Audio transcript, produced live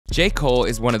J. Cole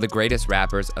is one of the greatest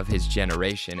rappers of his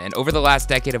generation, and over the last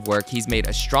decade of work, he's made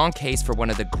a strong case for one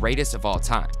of the greatest of all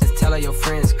time. Just tell all your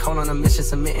friends, Cole on a mission,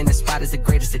 submitting the spot is the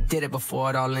greatest that did it before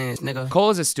it all ends, nigga. Cole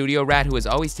is a studio rat who has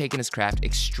always taken his craft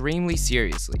extremely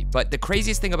seriously, but the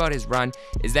craziest thing about his run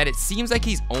is that it seems like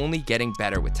he's only getting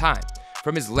better with time.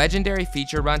 From his legendary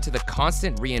feature run to the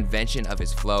constant reinvention of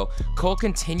his flow, Cole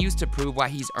continues to prove why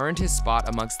he's earned his spot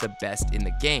amongst the best in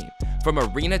the game. From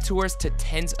arena tours to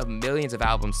tens of millions of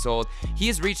albums sold, he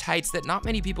has reached heights that not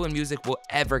many people in music will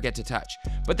ever get to touch.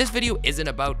 But this video isn't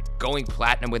about going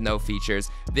platinum with no features.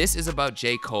 This is about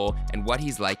J. Cole and what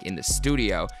he's like in the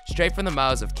studio, straight from the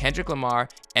mouths of Kendrick Lamar,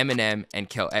 Eminem, and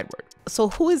Kill Edward. So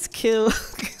who is Kill?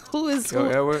 Who is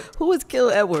Kill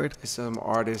Edward? It's some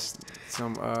artist,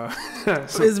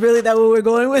 Is really that what we're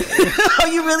going with? Are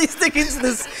you really sticking to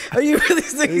this? Are you really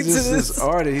sticking to just this? This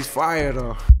artist, he's fire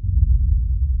though.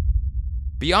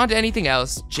 Beyond anything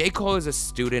else, J. Cole is a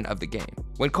student of the game.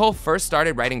 When Cole first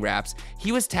started writing raps,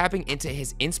 he was tapping into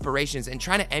his inspirations and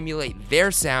trying to emulate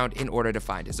their sound in order to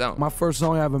find his own. My first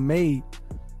song I ever made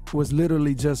was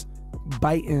literally just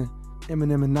biting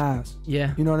Eminem and Nas.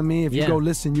 Yeah. You know what I mean? If you go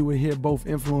listen, you would hear both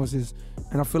influences.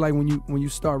 And I feel like when you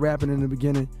start rapping in the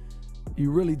beginning, you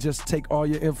really just take all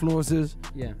your influences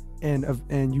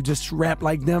and you just rap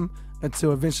like them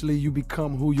until eventually you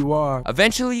become who you are.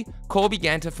 Eventually, Cole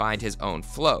began to find his own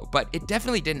flow, but it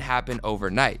definitely didn't happen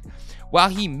overnight. While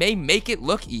he may make it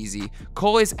look easy,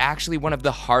 Cole is actually one of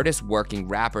the hardest working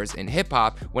rappers in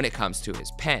hip-hop when it comes to his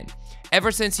pen.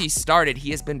 Ever since he started, he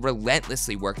has been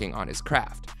relentlessly working on his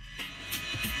craft.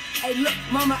 Hey look,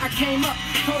 mama, I came up,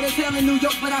 cold as hell in New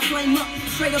York, but I flame up.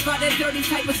 Straight up out that dirty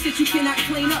type of shit you cannot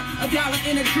clean up. $1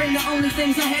 in a drain, the only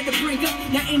things I had to bring up.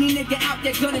 Now any nigga out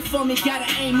there gunning for me,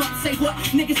 gotta aim up. Say what?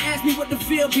 Niggas ask me what the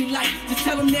feel be like. Just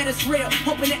tell them that it's real,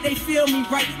 hoping that they feel me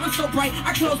right. I'm so bright,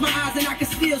 I close my eyes and I can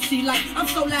still see light. I'm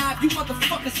so live, you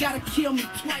motherfuckers gotta kill me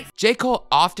twice. J. Cole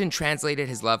often translated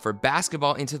his love for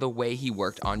basketball into the way he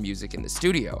worked on music in the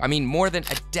studio. I mean, more than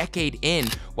a decade in,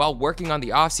 while working on the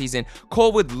offseason,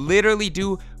 Cole would literally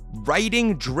do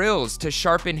writing drills to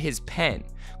sharpen his pen.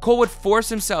 Cole would force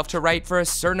himself to write for a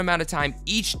certain amount of time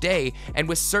each day and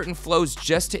with certain flows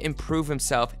just to improve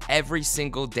himself every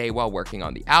single day while working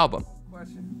on the album.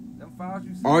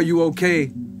 Are you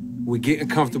okay with getting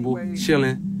comfortable,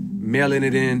 chilling, mailing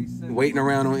it in, waiting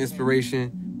around on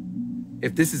inspiration?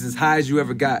 If this is as high as you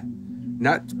ever got,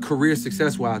 not career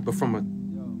success-wise, but from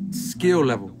a skill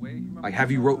level, like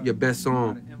have you wrote your best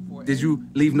song? Did you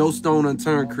leave no stone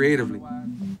unturned creatively?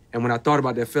 And when I thought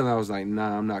about that feeling, I was like,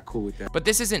 nah, I'm not cool with that. But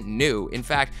this isn't new. In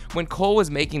fact, when Cole was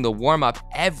making the warm-up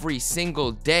every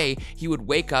single day, he would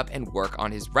wake up and work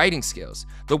on his writing skills.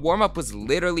 The warm-up was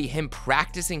literally him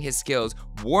practicing his skills,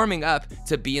 warming up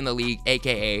to be in the league,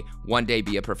 aka one day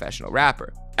be a professional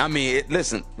rapper. I mean,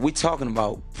 listen, we talking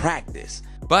about practice.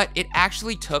 But it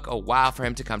actually took a while for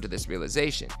him to come to this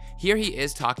realization. Here he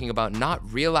is talking about not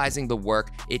realizing the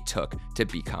work it took to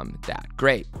become that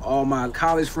great. All my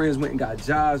college friends went and got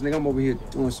jobs. Nigga, I'm over here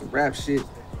doing some rap shit.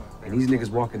 And these niggas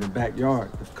walk in the backyard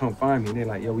to come find me. And they're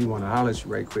like, yo, we want to holler at you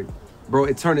right quick. Bro,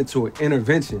 it turned into an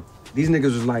intervention. These niggas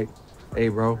was like, hey,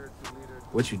 bro,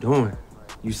 what you doing?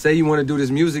 You say you want to do this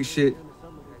music shit,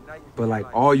 but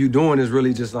like all you doing is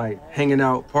really just like hanging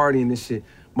out, partying and shit.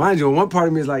 Mind you, one part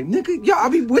of me is like, nigga, y'all, I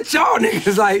be with y'all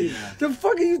niggas. Like, the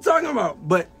fuck are you talking about?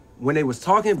 But when they was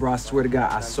talking, bro, I swear to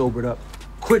God, I sobered up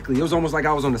quickly. It was almost like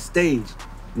I was on the stage.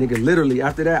 Nigga, literally,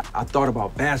 after that, I thought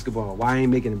about basketball. Why I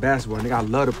ain't making it basketball? Nigga, I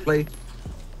love to play.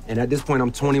 And at this point,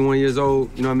 I'm 21 years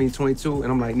old, you know what I mean, 22. And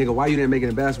I'm like, nigga, why you didn't make it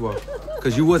in basketball?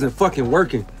 Because you wasn't fucking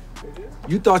working.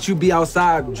 You thought you'd be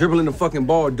outside dribbling the fucking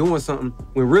ball, doing something,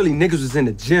 when really niggas was in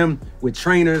the gym with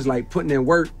trainers, like putting in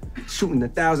work, shooting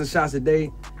 1,000 shots a day,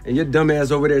 and your dumb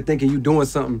ass over there thinking you doing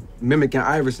something, mimicking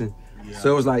Iverson. Yeah.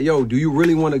 So it was like, yo, do you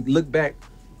really want to look back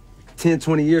 10,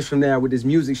 20 years from now with this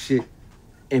music shit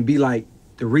and be like,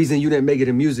 the reason you didn't make it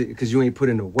in music is because you ain't put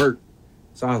in the work?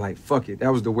 So I was like, fuck it.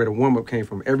 That was where the warm-up came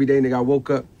from. Every day, nigga, I woke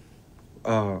up,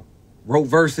 wrote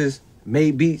verses,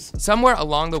 made beats. Somewhere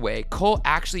along the way, Cole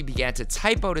actually began to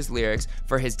type out his lyrics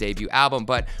for his debut album,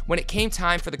 but when it came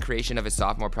time for the creation of his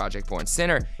sophomore project, Born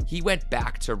Sinner, he went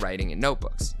back to writing in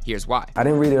notebooks. Here's why. I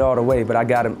didn't read it all the way, but I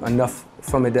got enough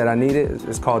from it that I needed.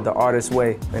 It's called The Artist's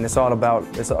Way, and it's all about,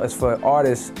 it's for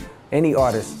artists, any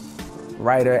artist,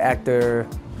 writer, actor,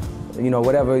 you know,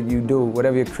 whatever you do,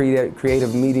 whatever your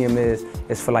creative medium is,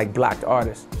 it's for like blocked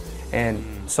artists. And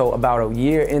so about a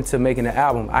year into making the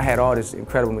album, I had all this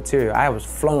incredible material. I was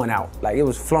flowing out, like it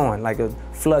was flowing like a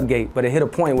floodgate, but it hit a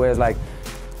point where it's like,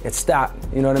 it stopped,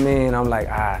 you know what I mean? I'm like,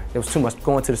 it was too much,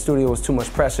 going to the studio was too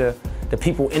much pressure. the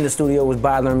people in the studio was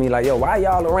bothering me, like, yo, why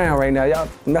y'all around right now? Y'all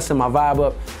messing my vibe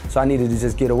up. So I needed to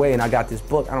just get away, and I got this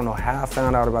book. I don't know how I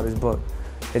found out about this book.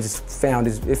 It just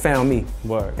found me.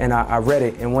 Word. And I read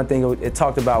it, and one thing it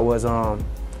talked about was,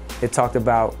 it talked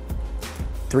about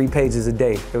 3 pages a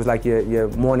day. It was like your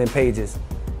morning pages.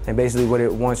 And basically what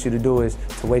it wants you to do is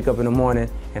to wake up in the morning,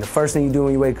 and the first thing you do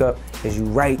when you wake up is you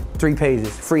write 3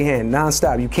 pages, freehand,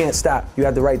 non-stop. You can't stop. You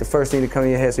have to write the first thing to come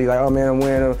in your head. So you're like, oh man, I'm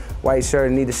wearing a white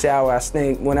shirt, I need to shower, I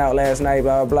stink, went out last night,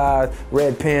 blah, blah, blah,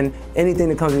 red pen, anything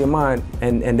that comes to your mind.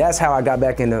 And that's how I got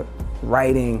back into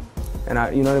writing,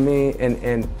 and you know what I mean?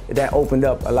 And that opened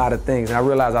up a lot of things. And I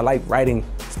realized I like writing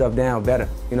stuff down better,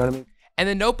 you know what I mean? And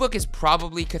the notebook is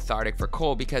probably cathartic for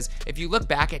Cole because if you look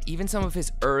back at even some of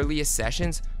his earliest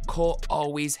sessions, Cole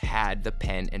always had the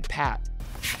pen and pad.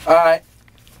 All right.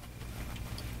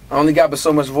 I only got but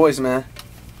so much voice, man.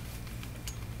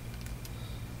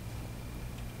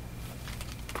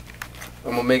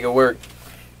 I'm gonna make it work.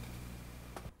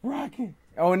 Rocking.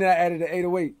 Oh, and then I added the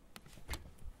 808.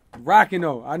 Rocking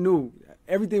though. I knew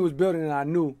everything was building, and I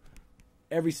knew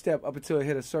every step up until it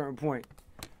hit a certain point.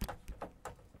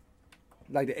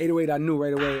 Like the 808, I knew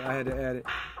right away I had to add it.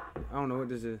 I don't know what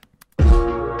this is.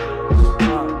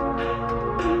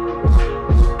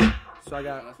 So I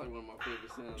got. That's like one of my favorite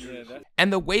sounds. Yeah,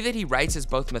 and the way that he writes is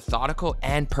both methodical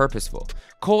and purposeful.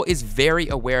 Cole is very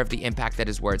aware of the impact that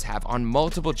his words have on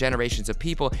multiple generations of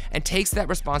people and takes that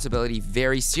responsibility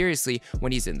very seriously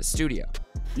when he's in the studio.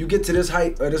 You get to this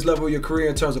height or this level of your career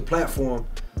in terms of platform,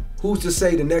 who's to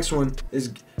say the next one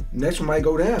might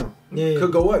go down? Yeah.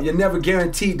 Could go up. You're never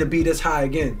guaranteed to be this high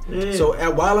again. Yeah. So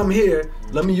while I'm here,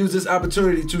 let me use this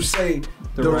opportunity to say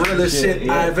the realest shit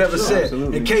I've ever said.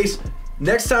 Absolutely. In case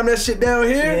next time that shit down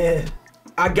here,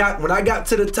 when I got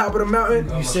to the top of the mountain,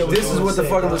 this is what the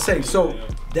fuck I'm gonna say. So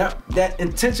that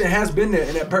intention has been there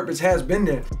and that purpose has been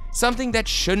there. Something that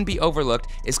shouldn't be overlooked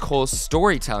is Cole's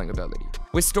storytelling ability.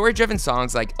 With story-driven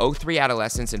songs like 03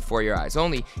 Adolescence and For Your Eyes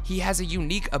Only, he has a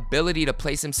unique ability to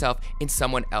place himself in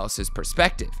someone else's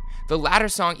perspective. The latter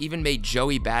song even made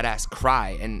Joey Badass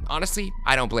cry, and honestly,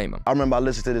 I don't blame him. I remember I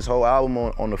listened to this whole album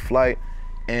on the flight,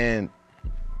 and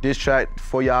this track,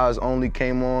 For Your Eyes Only,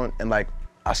 came on, and like,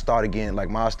 I started getting, like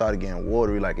my eyes started getting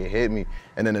watery, like it hit me.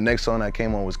 And then the next song that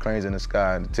came on was Cranes in the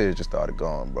Sky, and the tears just started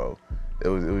going, bro. It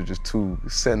was just too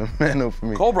sentimental for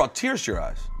me. Cole brought tears to your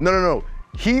eyes. No.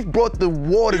 He brought the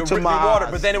water to my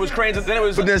eyes. But then it was Cranes, then it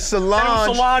was... But then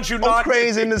Solange,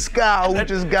 Cranes in the Sky, who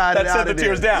just got it out of there. That sent the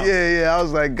tears down. Yeah, I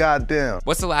was like, God damn.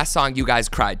 What's the last song you guys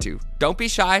cried to? Don't be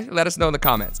shy, let us know in the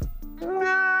comments.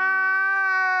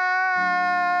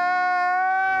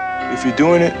 If you're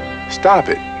doing it, stop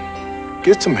it.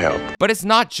 Get some help. But it's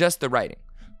not just the writing.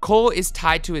 Cole is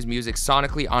tied to his music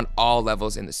sonically on all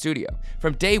levels in the studio.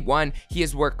 From day one, he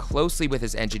has worked closely with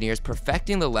his engineers,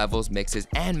 perfecting the levels, mixes,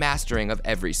 and mastering of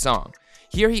every song.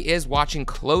 Here he is watching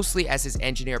closely as his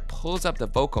engineer pulls up the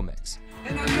vocal mix.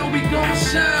 And I know we gon'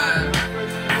 shine.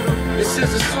 This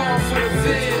is a song for the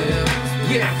video.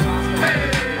 Yeah, hey.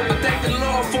 I thank the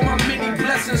Lord for my many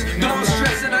blessings. Don't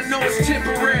stress it, I know it's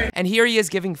temporary. And here he is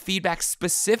giving feedback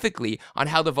specifically on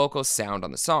how the vocals sound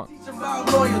on the song.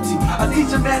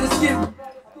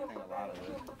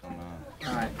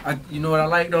 Alright, you know what I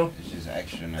like though? It's just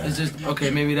extra now. It's just,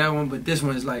 okay, maybe that one, but this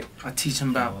one is like, I teach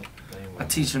him that.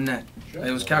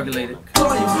 It was calculated.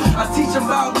 I teach him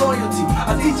about loyalty.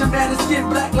 I teach him that it's skin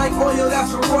black like oil,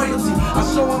 that's for royalty.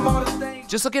 I show him all the things.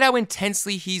 Just look at how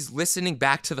intensely he's listening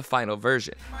back to the final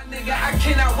version. My nigga, I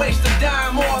cannot waste a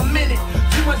dime or a minute.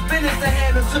 Too much business to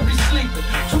handle to be sleeping.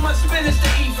 Too much spinach to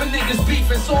eat for niggas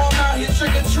beefing. So I'm out here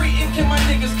trick-or-treating. Can my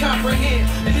niggas comprehend?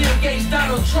 And Bill Gates,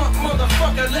 Donald Trump,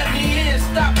 motherfucker, let me in.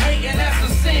 Stop hating, that's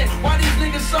a sin. Why these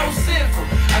niggas so sinful?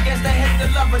 I guess they hate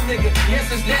to love a nigga. Yes,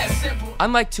 it's that simple.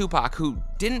 Unlike Tupac, who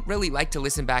didn't really like to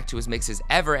listen back to his mixes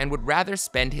ever and would rather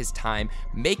spend his time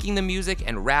making the music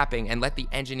and rapping and let the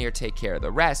engineer take care of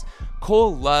the rest,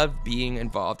 Cole loved being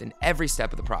involved in every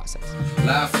step of the process.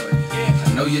 Lie for you.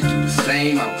 I know you do the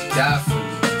same, I would die for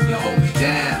you. You hold me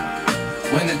down.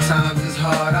 When the times is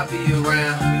hard, I'll be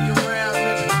around.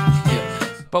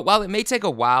 But while it may take a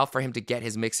while for him to get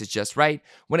his mixes just right,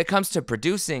 when it comes to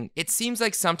producing, it seems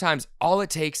like sometimes all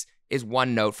it takes is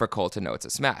one note for Cole to know it's a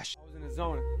smash. I was in the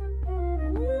zone.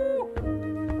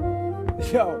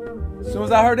 Yo, as soon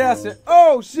as I heard that, I said,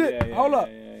 oh shit, hold up.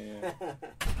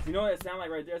 You know what it sounds like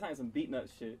right there? It's like some beat nut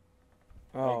shit.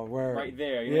 Oh, like, word. Right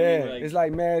there. You know what I mean? Like, it's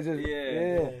like mad just,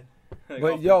 Like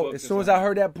but yo, as soon as I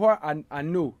heard that part, I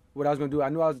knew what I was gonna do. I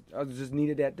knew I just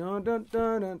needed that dun dun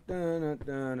dun dun dun dun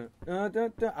dun dun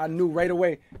dun dun. I knew right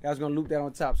away that I was gonna loop that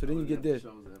on top. So then you get this.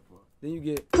 Then you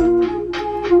get.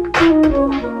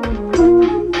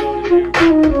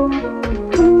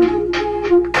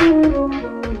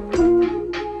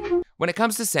 When it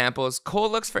comes to samples,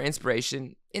 Cole looks for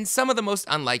inspiration in some of the most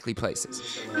unlikely places.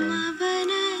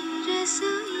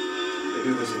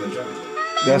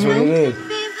 That's what it is.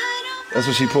 That's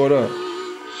what she pulled up.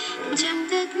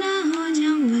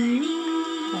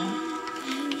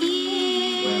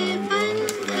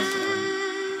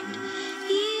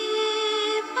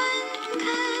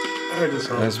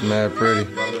 That's mad pretty.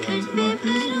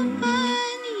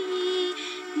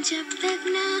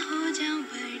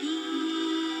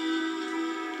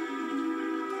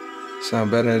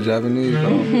 Sound better in Japanese, bro.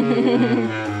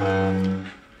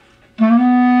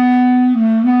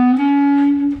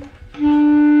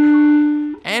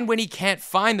 And when he can't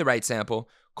find the right sample,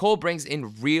 Cole brings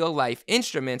in real-life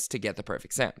instruments to get the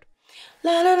perfect sound.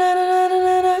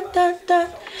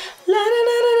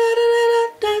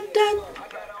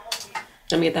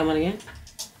 Let me get that one again.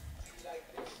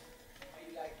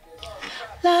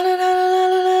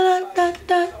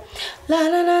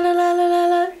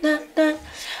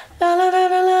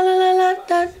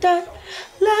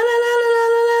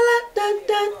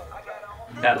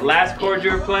 That last chord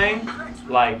you were playing,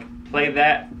 like, play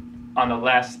that on the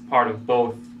last part of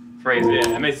both phrases.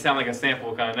 Yeah, it makes it sound like a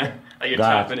sample, kind of. Like you're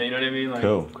chopping it, you know what I mean? Like,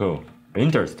 Cool.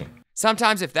 Interesting.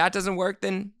 Sometimes if that doesn't work,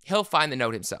 then he'll find the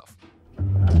note himself.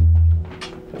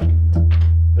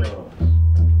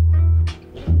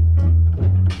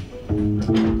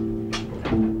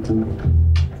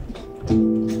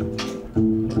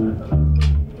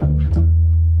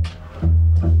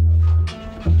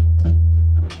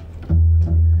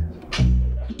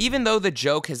 Even though the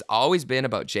joke has always been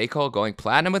about J. Cole going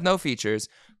platinum with no features,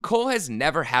 Cole has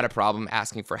never had a problem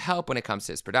asking for help when it comes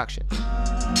to his production.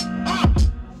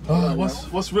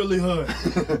 What's really hood?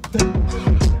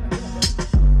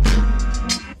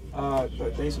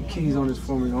 There's some keys on this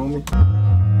for me, homie.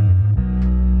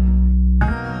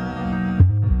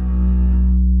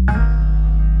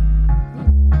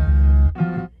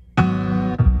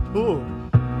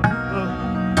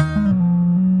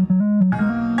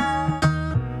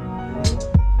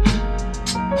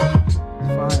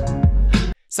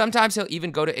 Sometimes he'll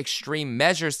even go to extreme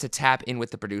measures to tap in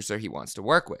with the producer he wants to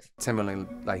work with.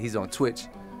 Timbaland, like, he's on Twitch,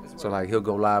 so like he'll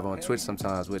go live on Twitch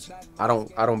sometimes, which I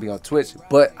don't be on Twitch,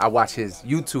 but I watch his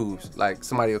YouTubes. Like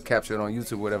somebody will capture it on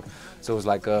YouTube or whatever. So it was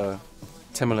like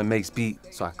Timbaland makes beat,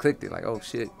 so I clicked it like, oh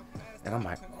shit, and I'm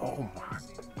like, oh my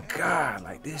god,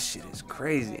 like this shit is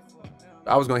crazy.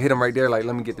 I was gonna hit him right there, like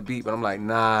let me get the beat, but I'm like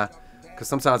nah, cause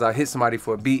sometimes I hit somebody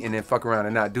for a beat and then fuck around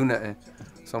and not do nothing.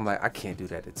 So I'm like, I can't do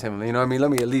that to Timbaland, you know what I mean? Let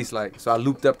me at least like, so I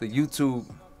looped up the YouTube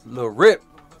little rip,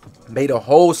 made a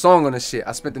whole song on this shit.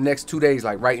 I spent the next 2 days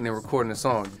like writing and recording the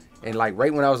song. And like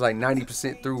right when I was like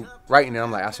 90% through writing it,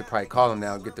 I'm like, I should probably call him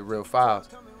now and get the real files.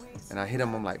 And I hit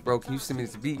him, I'm like, bro, can you send me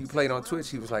this beat you played on Twitch?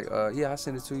 He was like, yeah, I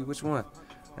sent it to you, which one?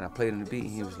 And I played him the beat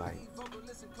and he was like,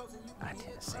 I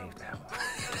didn't save that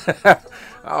one.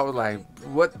 I was like,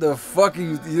 what the fuck are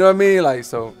you know what I mean? Like,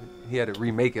 so he had to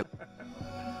remake it.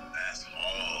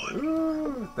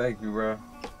 Ooh, thank you, bro.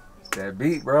 That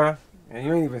beat, bro. And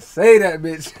you ain't even say that,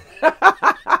 bitch.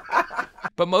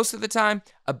 But most of the time,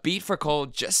 a beat for Cole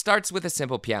just starts with a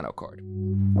simple piano chord.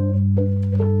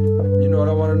 You know what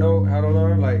I want to know how to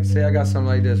learn? Like, say I got something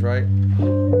like this, right?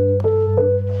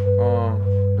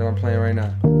 That I'm playing right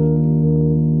now.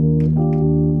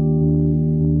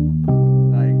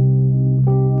 Like,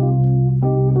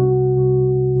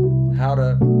 how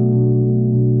to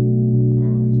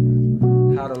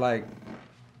like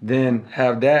then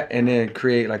have that and then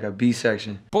create like a B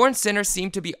section. Born Sinner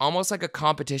seemed to be almost like a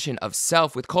competition of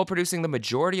self, with Cole producing the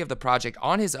majority of the project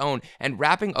on his own and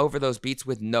rapping over those beats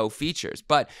with no features.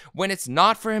 But when it's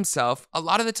not for himself, a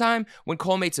lot of the time when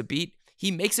Cole makes a beat,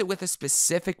 he makes it with a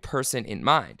specific person in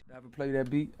mind. Ever play that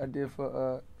beat I did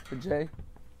for Jay?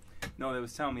 No, they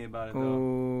was telling me about it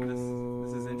though.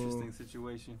 This is an interesting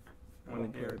situation. I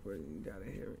want to hear it. You gotta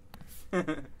hear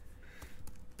it.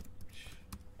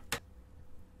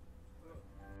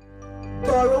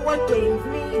 Borrow what gave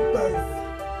me birth.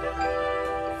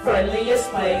 Friendliest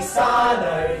place on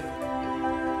earth.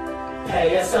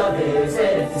 Pay us a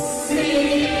visit to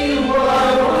see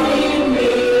what we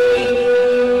need.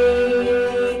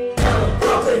 Tell them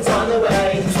Brooklyn's on the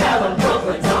way. Tell them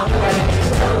Brooklyn's on the way.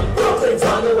 Tell them Brooklyn's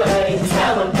on the way.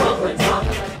 Tell them Brooklyn's on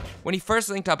the way. When he first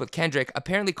linked up with Kendrick,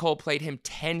 apparently Cole played him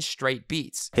 10 straight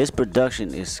beats. His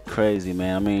production is crazy,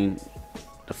 man. I mean,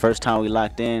 the first time we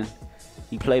locked in,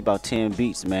 he played about 10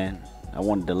 beats, man. I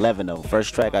wanted 11 though.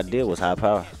 First track I did was High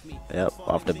Power. Yep,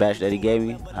 off the batch that he gave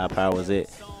me, High Power was it.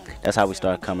 that's how we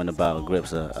started coming about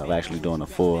grips of actually doing a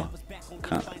full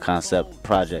concept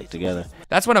project together.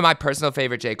 That's one of my personal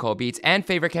favorite J. Cole beats and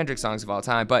favorite Kendrick songs of all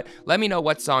time, but let me know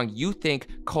what song you think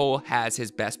Cole has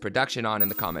his best production on in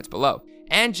the comments below.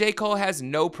 And J. Cole has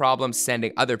no problem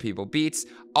sending other people beats.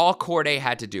 All Cordae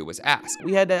had to do was ask.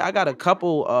 We had that. I got a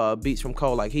couple beats from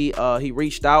Cole. Like he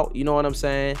reached out, you know what I'm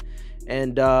saying?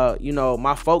 And you know,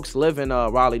 my folks live in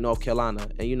Raleigh, North Carolina,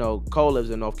 and you know, Cole lives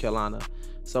in North Carolina.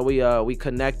 So we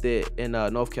connected in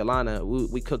North Carolina.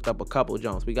 We cooked up a couple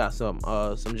joints. We got some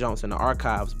joints in the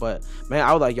archives. But man,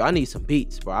 I was like, yo, I need some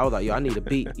beats, bro. I was like, yo, I need a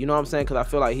beat. You know what I'm saying? Cause I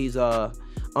feel like he's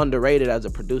underrated as a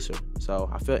producer. So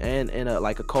I feel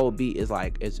like a Cole beat is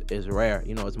like is rare.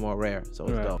 You know, it's more rare. So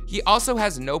it's dope. He also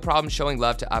has no problem showing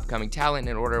love to upcoming talent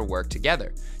in order to work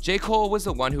together. J. Cole was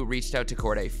the one who reached out to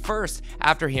Cordae first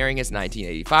after hearing his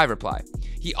 1985 reply.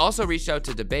 He also reached out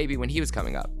to DaBaby when he was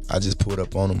coming up. I just pulled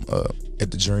up on him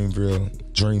at the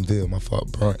Dreamville, my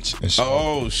fault, brunch. And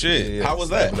oh shit! Yeah, how was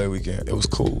that? Weekend. It was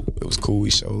cool. It was cool.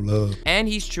 He showed love. And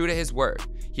he's true to his word.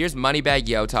 Here's Moneybagg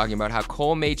Yo talking about how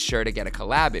Cole made sure to get a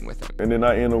collab in with him. And then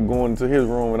I ended up going to his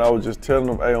room and I was just telling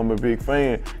him, hey, I'm a big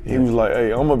fan. He was like,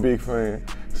 hey, I'm a big fan.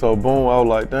 So boom, I was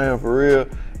like, damn, for real.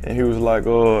 And he was like,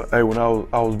 hey, when I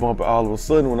was bumping all of a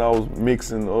sudden when I was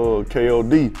mixing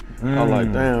KOD, I was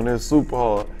like, damn, that's super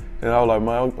hard. And I was like,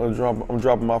 man, I'm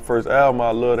dropping my first album.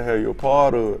 I'd love to have you a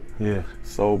part of it. Yeah.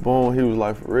 So boom, he was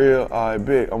like, for real, I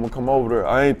bet I'm gonna come over there.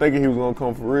 I ain't thinking he was gonna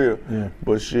come for real. Yeah.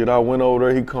 But shit, I went over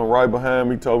there, he come right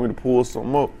behind me, told me to pull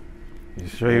something up. You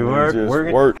sure you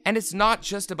work? And it's not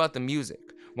just about the music.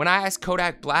 When I asked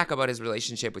Kodak Black about his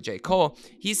relationship with J. Cole,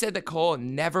 he said that Cole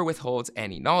never withholds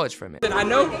any knowledge from him. I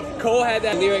know Cole had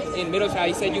that lyric in Middle Child.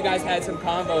 He said you guys had some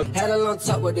convo. Had a long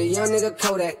talk with a young nigga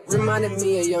Kodak. Reminded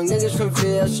me of young niggas from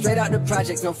Ville. Straight out the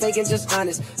project, no faking, just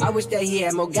honest. I wish that he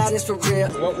had more guidance for real.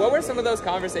 What were some of those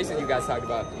conversations you guys talked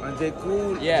about? J.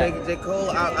 Cole, yeah. J. Cole,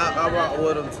 I rock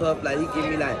with him tough. Like, he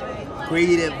give me, like, great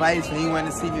advice when he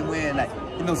wanted to see me win. Like,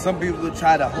 you know, some people would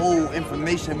try to hold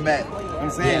information back. You know what I'm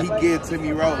saying? Yeah. He give it to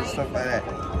me raw and stuff like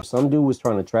that. Some dude was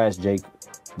trying to trash J.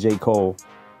 Cole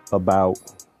about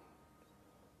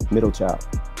Middle Child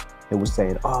and was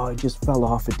saying, oh, it just fell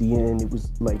off at the end. It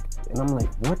was like, and I'm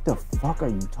like, what the fuck are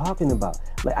you talking about?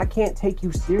 Like, I can't take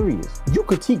you serious. You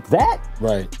critique that?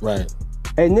 Right.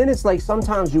 And then it's like,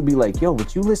 sometimes you'll be like, yo,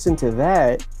 but you listen to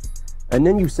that, and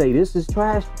then you say this is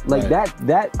trash. Like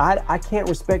I can't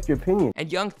respect your opinion. And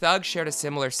Young Thug shared a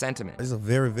similar sentiment. It's a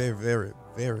very, very, very,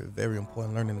 very, very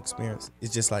important learning experience.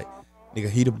 It's just like, nigga,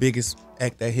 he the biggest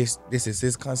act that this is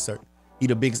his concert. He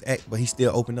the biggest act, but he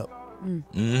still opened up.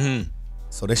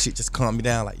 So that shit just calmed me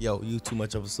down. Like, yo, you too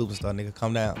much of a superstar, nigga.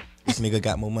 Calm down. This nigga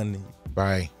got more money than you.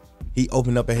 Right. He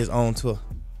opened up at his own tour.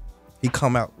 He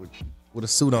come out with a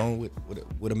suit on,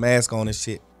 with a mask on and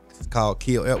shit. It's called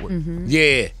Kill Edward.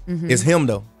 Yeah. It's him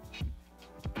though.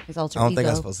 His alter I don't think ego.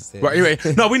 I'm supposed to say it.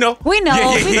 Right. No, we know. We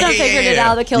know. We've done figured it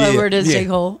out. The Kill Edward is J.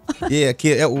 Cole. Yeah,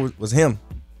 Kill Edward was him.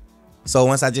 So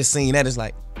once I just seen that, it's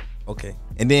like, okay.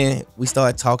 And then we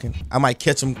started talking. I might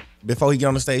catch him before he get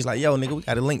on the stage, like, yo, nigga, we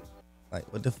got a link.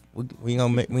 Like, what the we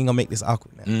ain't gonna make this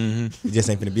awkward now. We just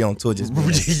ain't finna be on tour just being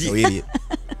no idiot.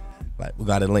 Like, we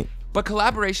got a link. But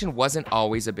collaboration wasn't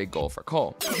always a big goal for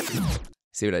Cole.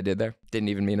 See what I did there? Didn't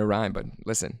even mean to rhyme, but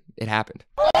listen, it happened.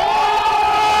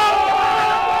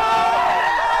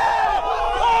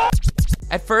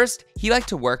 At first, he liked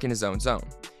to work in his own zone.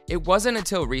 It wasn't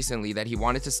until recently that he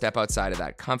wanted to step outside of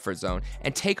that comfort zone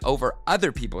and take over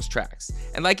other people's tracks.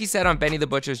 And like he said on Benny the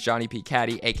Butcher's Johnny P.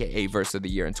 Caddy, aka Verse of the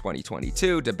Year in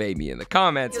 2022, debate me in the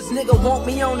comments. This nigga want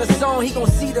me on the song, he gon'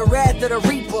 see the wrath of the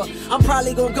reaper. I'm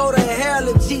probably gon' go to hell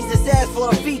if Jesus asks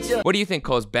for a feature. What do you think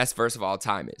Cole's best verse of all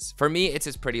time is? For me, it's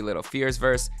his Pretty Little Fears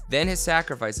verse, then his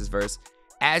Sacrifices verse.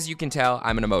 As you can tell,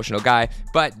 I'm an emotional guy,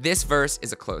 but this verse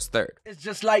is a close third. It's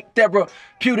just like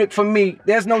therapeutic for me.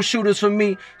 There's no shooters for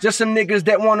me. Just some niggas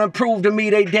that wanna prove to me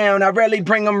they down. I rarely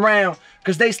bring them round,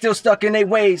 cause they still stuck in their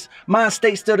ways. Mind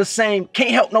state's still the same.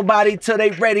 Can't help nobody till they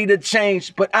ready to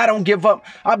change. But I don't give up.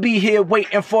 I'll be here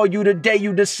waiting for you the day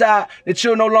you decide that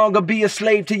you'll no longer be a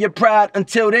slave to your pride.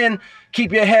 Until then,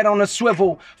 keep your head on a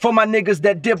swivel. For my niggas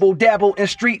that dibble, dabble in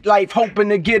street life, hoping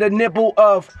to get a nibble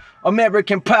of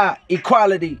American pie,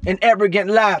 equality, an arrogant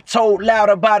lie told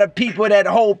louder by the people that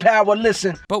hold power.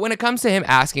 Listen. But when it comes to him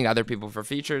asking other people for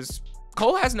features,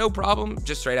 Cole has no problem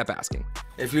just straight up asking.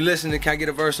 If you listen to Can I Get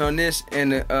a Verse on this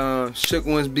and the Shook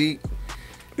Ones beat,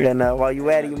 Yeah, now while you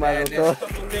at it, you might as well throw.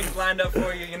 Couple things lined up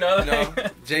for you, you know?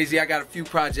 Jay-Z, I got a few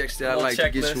projects that I'd like to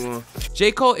get you on.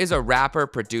 J. Cole is a rapper,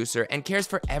 producer, and cares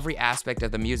for every aspect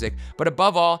of the music, but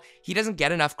above all, he doesn't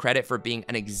get enough credit for being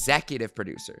an executive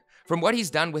producer. From what he's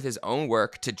done with his own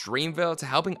work, to Dreamville, to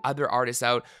helping other artists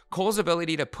out, Cole's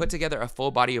ability to put together a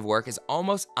full body of work is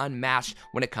almost unmatched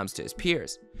when it comes to his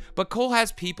peers. But Cole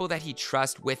has people that he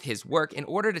trusts with his work in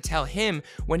order to tell him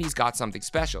when he's got something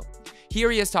special.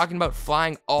 Here he is talking about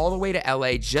flying all the way to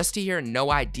LA just to hear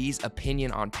No ID's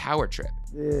opinion on Power Trip.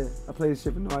 Yeah, I played this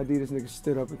shit for No ID. This nigga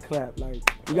stood up and clapped. Like,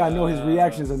 you gotta know his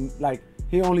reactions, and like,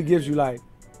 he only gives you like,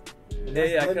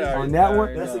 on that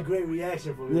one. That's a great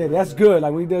reaction for me. Yeah, that's good.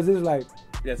 Like when he does this, like,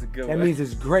 that's a good that one. means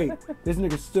it's great. This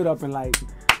nigga stood up and like,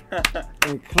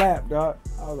 and clapped, dog.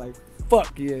 I was like,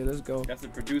 fuck yeah, let's go. That's a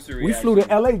producer We reaction. flew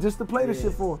to LA just to play this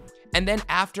shit for him. And then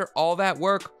after all that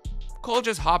work, Cole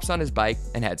just hops on his bike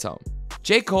and heads home.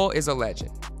 J. Cole is a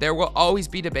legend. There will always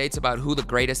be debates about who the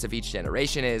greatest of each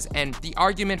generation is, and the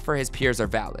argument for his peers are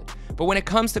valid. But when it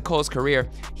comes to Cole's career,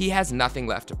 he has nothing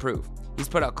left to prove. He's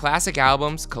put out classic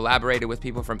albums, collaborated with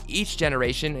people from each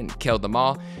generation and killed them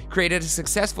all, created a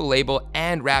successful label,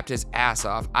 and rapped his ass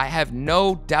off. I have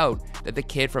no doubt that the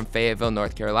kid from Fayetteville,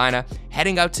 North Carolina,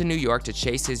 heading out to New York to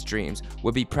chase his dreams,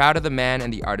 would be proud of the man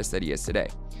and the artist that he is today.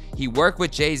 He worked with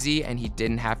Jay-Z and he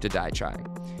didn't have to die trying.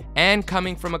 And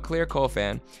coming from a clear Cole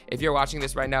fan, if you're watching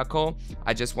this right now, Cole,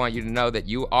 I just want you to know that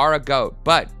you are a GOAT,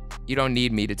 but you don't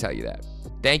need me to tell you that.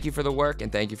 Thank you for the work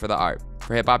and thank you for the art.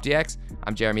 For HipHopDX,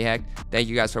 I'm Jeremy Hecht. Thank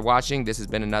you guys for watching. This has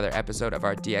been another episode of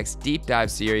our DX Deep Dive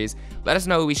series. Let us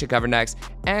know who we should cover next,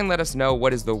 and let us know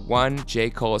what is the one J.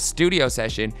 Cole studio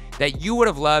session that you would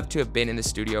have loved to have been in the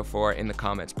studio for in the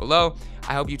comments below.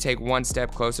 I hope you take one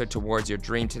step closer towards your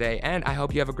dream today, and I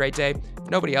hope you have a great day. If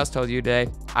nobody else told you today,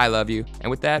 I love you. And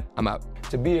with that, I'm out.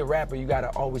 To be a rapper, you gotta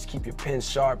always keep your pen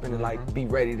sharp and like be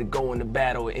ready to go into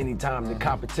battle at any time. The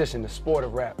competition, the sport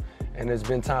of rap. And there's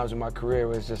been times in my career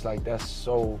where it's just like, that's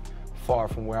so far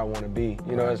from where I want to be.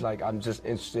 You know, it's like I'm just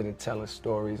interested in telling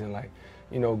stories and like,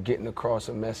 you know, getting across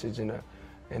a message and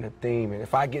a theme. And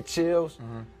if I get chills,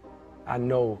 I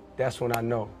know, that's when I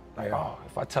know. Like, oh,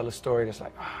 if I tell a story that's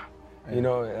like, you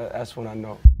know, that's when I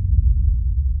know.